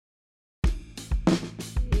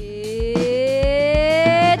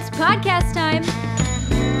Podcast time!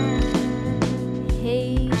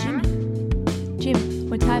 Hey, Jimmy. Jim,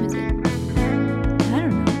 what time is it? I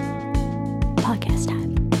don't know. Podcast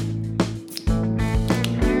time.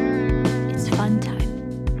 It's fun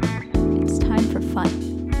time. It's time for fun.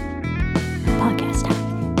 Podcast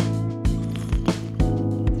time.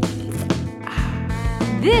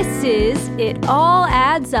 This is It All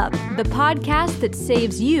Adds Up, the podcast that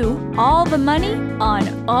saves you all the money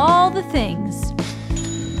on all the things.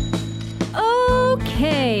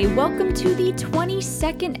 Okay, welcome to the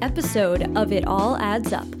 22nd episode of It All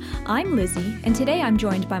Adds Up. I'm Lizzie, and today I'm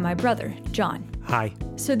joined by my brother, John. Hi.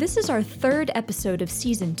 So this is our third episode of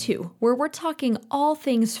Season 2, where we're talking all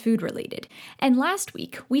things food-related. And last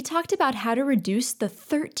week, we talked about how to reduce the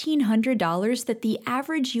 $1,300 that the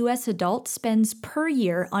average U.S. adult spends per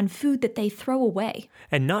year on food that they throw away.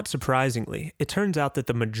 And not surprisingly, it turns out that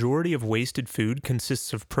the majority of wasted food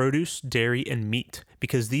consists of produce, dairy, and meat,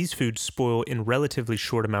 because these foods spoil in relatively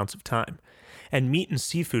short amounts of time. And meat and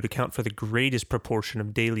seafood account for the greatest proportion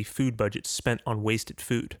of daily food budgets spent on wasted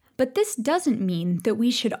food. But this doesn't mean that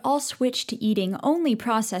we should all switch to eating only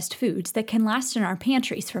processed foods that can last in our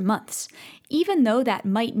pantries for months. Even though that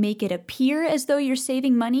might make it appear as though you're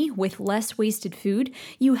saving money with less wasted food,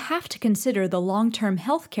 you have to consider the long-term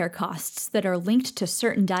healthcare costs that are linked to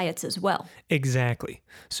certain diets as well. Exactly.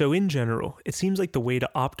 So in general, it seems like the way to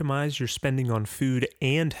optimize your spending on food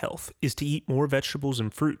and health is to eat more vegetables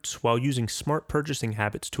and fruits while using smart purchasing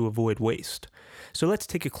habits to avoid waste. So let's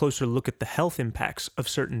take a closer look at the health impacts of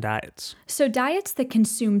certain diets. So diets that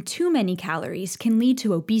consume too many calories can lead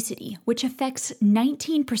to obesity, which affects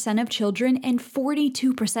 19% of children and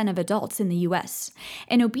 42% of adults in the US.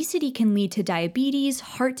 And obesity can lead to diabetes,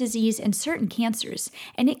 heart disease, and certain cancers,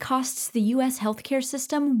 and it costs the US healthcare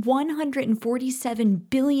system $147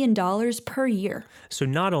 billion per year. So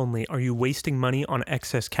not only are you wasting money on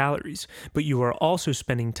excess calories, but you are also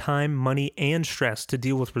spending time, money, and stress to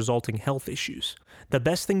deal with resulting health issues. The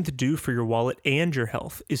best thing to do for your wallet and your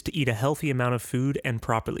health is to eat a healthy amount of food and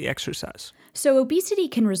properly exercise. So obesity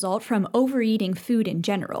can result from overeating food in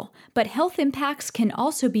general, but health impacts can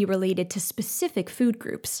also be related to specific food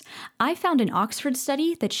groups. I found an Oxford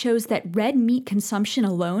study that shows that red meat consumption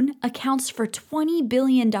alone accounts for $20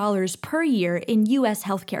 billion per year in U.S.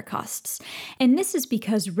 healthcare costs. And this is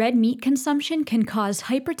because red meat consumption can cause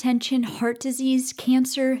hypertension, heart disease,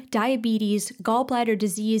 cancer, diabetes, gallbladder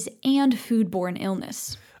disease, and foodborne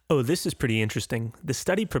illness. Oh, this is pretty interesting. The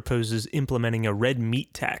study proposes implementing a red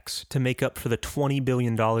meat tax to make up for the $20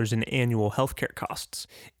 billion in annual healthcare costs.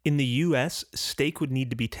 In the U.S., steak would need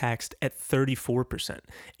to be taxed at 34%,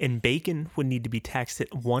 and bacon would need to be taxed at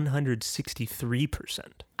 163%.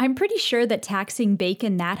 I'm pretty sure that taxing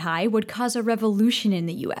bacon that high would cause a revolution in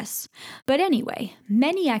the US. But anyway,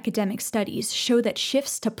 many academic studies show that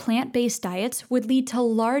shifts to plant-based diets would lead to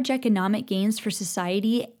large economic gains for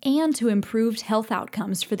society and to improved health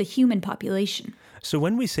outcomes for the human population. So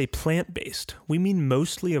when we say plant-based, we mean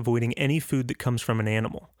mostly avoiding any food that comes from an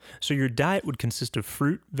animal. So your diet would consist of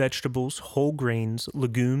fruit, vegetables, whole grains,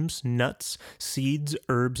 legumes, nuts, seeds,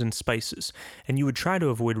 herbs, and spices. And you would try to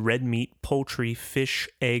avoid red meat, poultry, fish,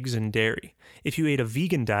 eggs, and dairy. If you ate a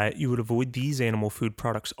vegan diet, you would avoid these animal food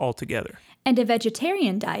products altogether. And a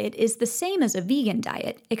vegetarian diet is the same as a vegan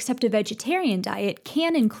diet, except a vegetarian diet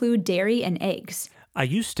can include dairy and eggs. I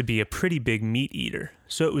used to be a pretty big meat eater,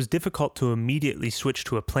 so it was difficult to immediately switch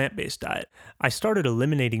to a plant-based diet. I started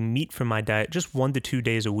eliminating meat from my diet just 1 to 2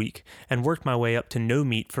 days a week, and worked my way up to no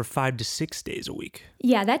meat for 5 to 6 days a week.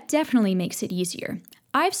 Yeah, that definitely makes it easier.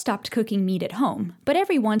 I've stopped cooking meat at home, but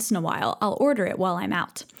every once in a while I'll order it while I'm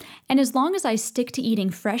out. And as long as I stick to eating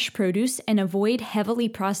fresh produce and avoid heavily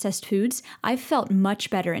processed foods, I've felt much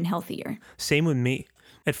better and healthier. Same with me.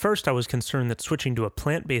 At first, I was concerned that switching to a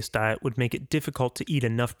plant-based diet would make it difficult to eat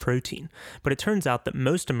enough protein, but it turns out that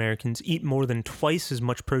most Americans eat more than twice as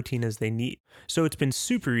much protein as they need. So it's been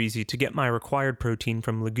super easy to get my required protein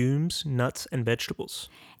from legumes, nuts, and vegetables.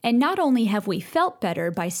 And not only have we felt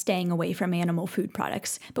better by staying away from animal food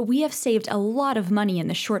products, but we have saved a lot of money in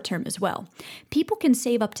the short term as well. People can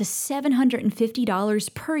save up to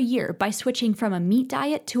 $750 per year by switching from a meat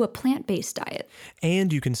diet to a plant-based diet.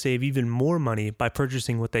 And you can save even more money by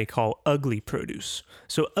purchasing what they call ugly produce.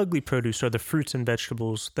 So ugly produce are the fruits and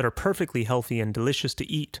vegetables that are perfectly healthy and delicious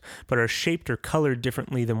to eat, but are shaped or colored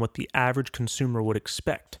differently than what the average consumer would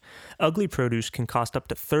expect. Ugly produce can cost up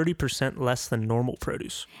to 30% less than normal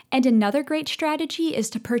produce. And another great strategy is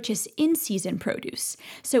to purchase in-season produce.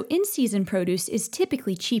 So in-season produce is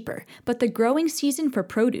typically cheaper, but the growing season for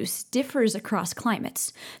produce differs across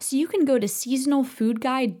climates. So you can go to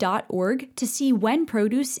seasonalfoodguide.org to see when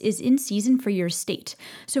produce is in season for your state.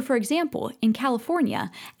 So for example, in California,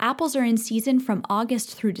 apples are in season from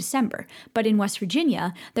August through December, but in West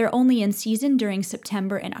Virginia, they're only in season during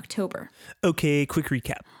September and October. Okay, quick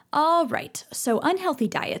recap. All right, so unhealthy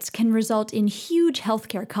diets can result in huge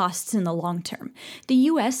healthcare costs in the long term. The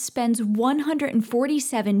U.S. spends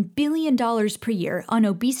 $147 billion per year on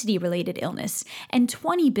obesity-related illness and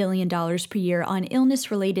 $20 billion per year on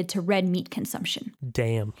illness related to red meat consumption.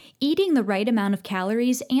 Damn. Eating the right amount of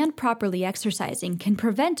calories and properly exercising can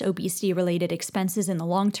prevent obesity-related expenses in the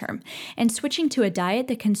long term, and switching to a diet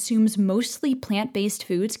that consumes mostly plant-based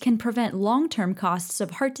foods can prevent long-term costs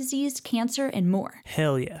of heart disease, cancer, and more.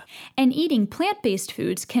 Hell yeah. And eating plant-based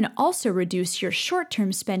foods can also reduce your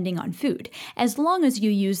short-term spending on food, as long as you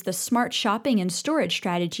use the smart shopping and storage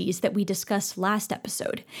strategies that we discussed last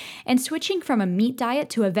episode. And switching from a meat diet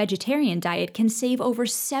to a vegetarian diet can save over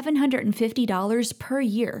 $750 per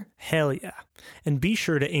year. Hell yeah. And be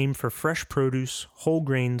sure to aim for fresh produce, whole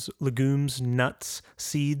grains, legumes, nuts,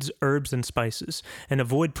 seeds, herbs, and spices, and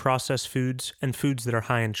avoid processed foods and foods that are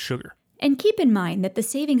high in sugar. And keep in mind that the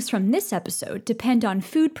savings from this episode depend on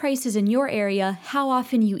food prices in your area, how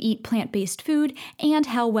often you eat plant-based food, and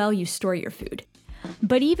how well you store your food.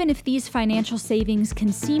 But even if these financial savings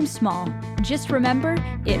can seem small, just remember,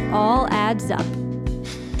 it all adds up.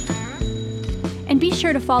 And be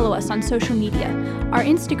sure to follow us on social media. Our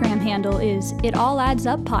Instagram handle is It All Adds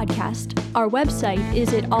Up Podcast. Our website is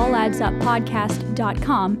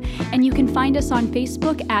italladdsuppodcast.com, and you can find us on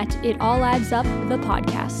Facebook at It All Adds Up the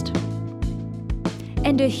Podcast.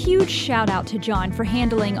 And a huge shout out to John for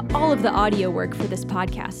handling all of the audio work for this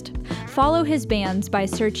podcast. Follow his bands by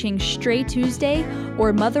searching Stray Tuesday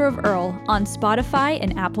or Mother of Earl on Spotify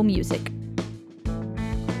and Apple Music.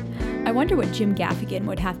 I wonder what Jim Gaffigan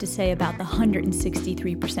would have to say about the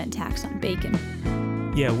 163% tax on bacon.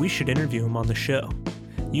 Yeah, we should interview him on the show.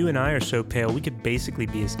 You and I are so pale, we could basically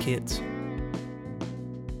be his kids.